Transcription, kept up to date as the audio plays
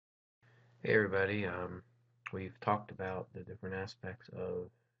Hey everybody, we've talked about the different aspects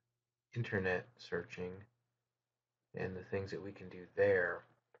of internet searching and the things that we can do there,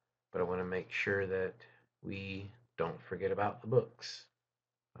 but I want to make sure that we don't forget about the books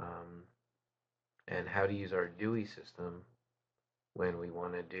um, and how to use our Dewey system when we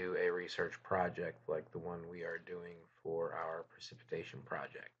want to do a research project like the one we are doing for our precipitation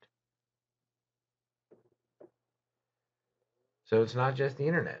project. So it's not just the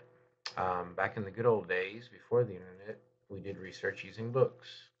internet. Back in the good old days, before the internet, we did research using books.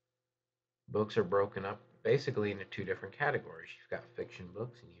 Books are broken up basically into two different categories. You've got fiction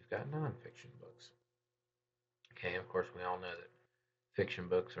books and you've got nonfiction books. Okay, of course, we all know that fiction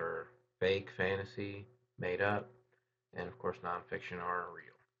books are fake, fantasy, made up, and of course, nonfiction are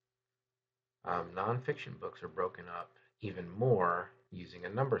real. Nonfiction books are broken up even more using a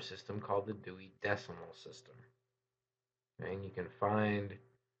number system called the Dewey Decimal System. Okay, and you can find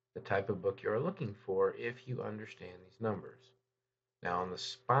the type of book you're looking for if you understand these numbers. Now, on the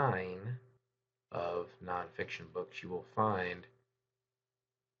spine of nonfiction books, you will find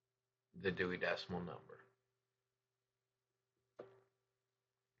the Dewey Decimal number.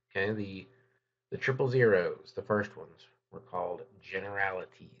 Okay, the triple zeros, the first ones, were called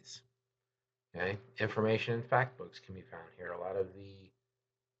generalities. Okay, information and fact books can be found here. A lot of the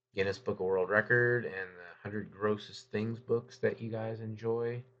Guinness Book of World Record and the 100 Grossest Things books that you guys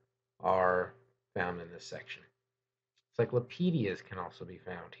enjoy are found in this section. Encyclopedias can also be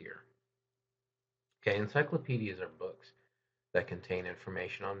found here. Okay, encyclopedias are books that contain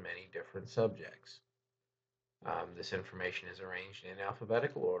information on many different subjects. This information is arranged in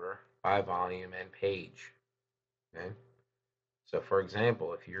alphabetical order by volume and page. Okay? So, for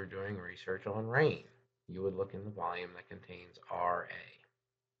example, if you're doing research on rain, you would look in the volume that contains RA.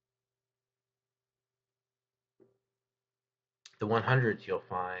 The 100s, you'll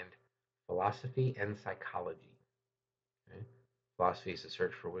find philosophy and psychology. Okay? Philosophy is the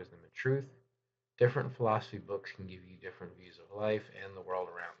search for wisdom and truth. Different philosophy books can give you different views of life and the world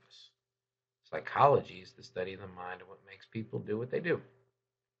around us. Psychology is the study of the mind and what makes people do what they do.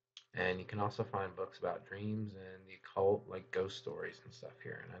 And you can also find books about dreams and the occult, like ghost stories and stuff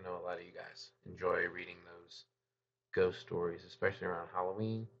here. And I know a lot of you guys enjoy reading those ghost stories, especially around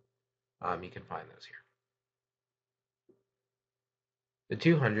Halloween. You can find those here. The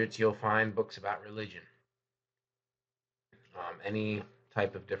 200s, you'll find books about religion. Any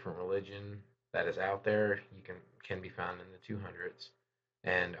type of different religion that is out there, you can be found in the 200s.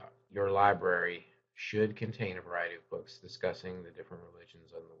 And your library should contain a variety of books discussing the different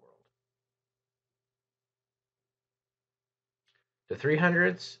religions of the world. The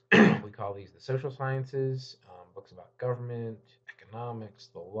 300s, we call these the social sciences, books about government, economics,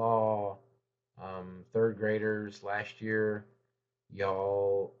 the law. Third graders last year,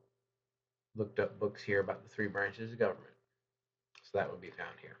 y'all looked up books here about the three branches of government. So that would be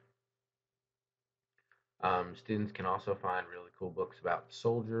found here. Students can also find really cool books about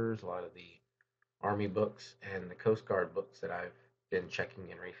soldiers, a lot of the Army books, and the Coast Guard books that I've been checking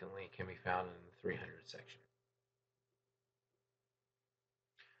in recently can be found in the 300 section.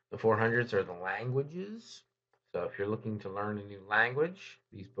 The 400s are the languages. So if you're looking to learn a new language,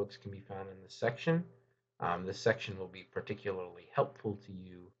 these books can be found in this section. This section will be particularly helpful to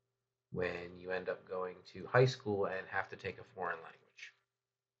you when you end up going to high school and have to take a foreign language.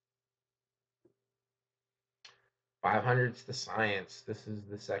 500's the science. This is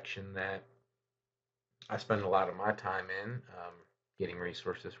the section that I spend a lot of my time in, getting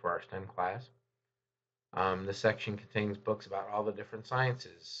resources for our STEM class. This section contains books about all the different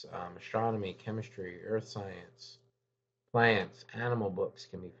sciences, astronomy, chemistry, earth science, plants, animal books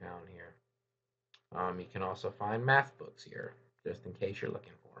can be found here. You can also find math books here, just in case you're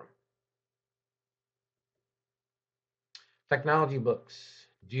looking for them. Technology books.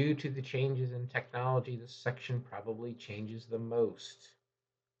 Due to the changes in technology, this section probably changes the most.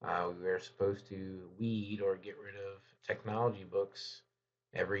 We're supposed to weed or get rid of technology books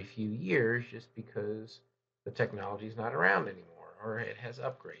every few years just because the technology is not around anymore or it has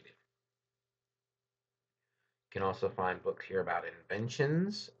upgraded. You can also find books here about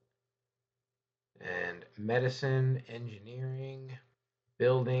inventions and medicine, engineering,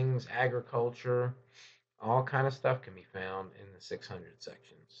 buildings, agriculture, all kind of stuff can be found in the 600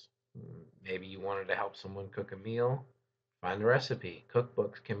 sections. Maybe you wanted to help someone cook a meal, find the recipe.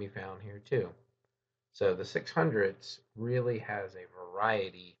 Cookbooks can be found here too. So the 600s really has a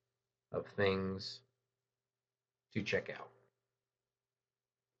variety of things to check out.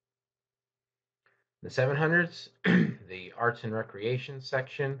 The 700s, the arts and recreation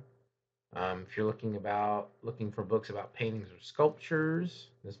section, If you're looking for books about paintings or sculptures,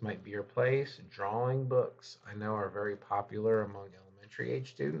 this might be your place. Drawing books, I know, are very popular among elementary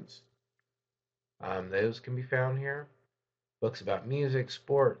age students. Those can be found here. Books about music,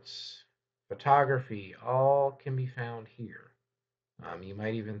 sports, photography, all can be found here. You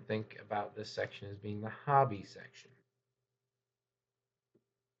might even think about this section as being the hobby section.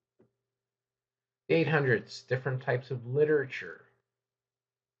 The 800s, different types of literature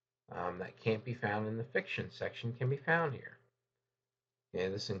that can't be found in the fiction section can be found here. Yeah,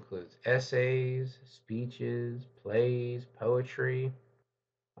 this includes essays, speeches, plays, poetry.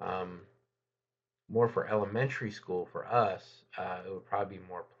 Um, More for elementary school for us, it would probably be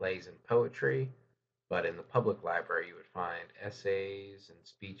more plays and poetry. But in the public library, you would find essays and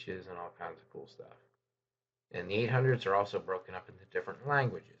speeches and all kinds of cool stuff. And the 800s are also broken up into different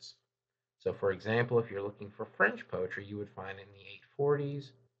languages. So, for example, if you're looking for French poetry, you would find it in the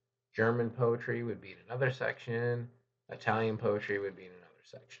 840s. German poetry would be in another section. Italian poetry would be in another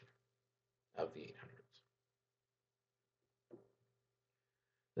section of the 800s.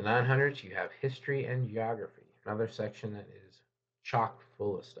 The 900s, you have history and geography, another section that is chock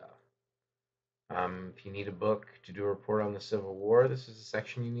full of stuff. If you need a book to do a report on the Civil War, this is a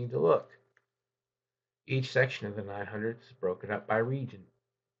section you need to look. Each section of the 900s is broken up by region.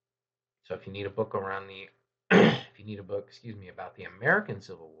 So if you need a book around the, if you need a book, about the American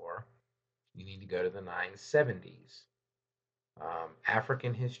Civil War, you need to go to the 970s.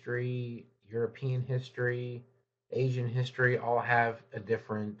 African history, European history, Asian history all have a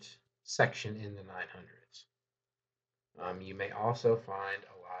different section in the 900s. You may also find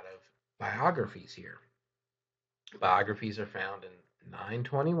a lot of biographies here. Biographies are found in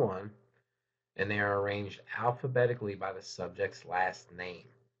 921, and they are arranged alphabetically by the subject's last name.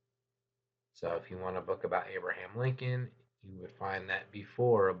 So if you want a book about Abraham Lincoln, you would find that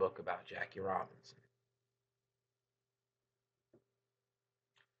before a book about Jackie Robinson.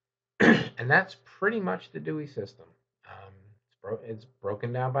 And that's pretty much the Dewey system. It's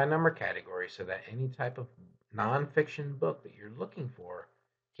broken down by number category so that any type of nonfiction book that you're looking for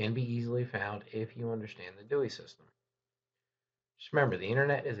can be easily found if you understand the Dewey system. Just remember, the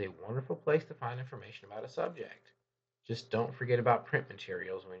internet is a wonderful place to find information about a subject. Just don't forget about print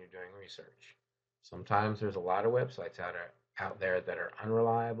materials when you're doing research. Sometimes there's a lot of websites out there that are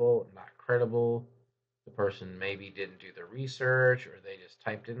unreliable, not credible. The person maybe didn't do the research or they just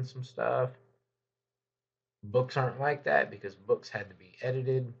typed in some stuff. Books aren't like that because books had to be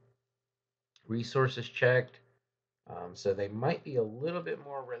edited, resources checked, so they might be a little bit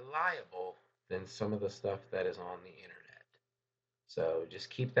more reliable than some of the stuff that is on the internet. So just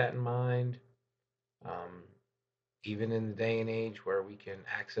keep that in mind. Um, Even in the day and age where we can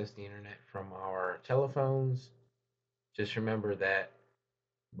access the internet from our telephones, just remember that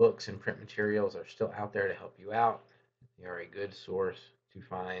books and print materials are still out there to help you out. They are a good source to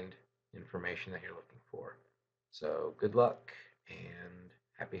find information that you're looking for. So good luck and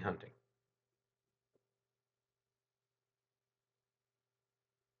happy hunting.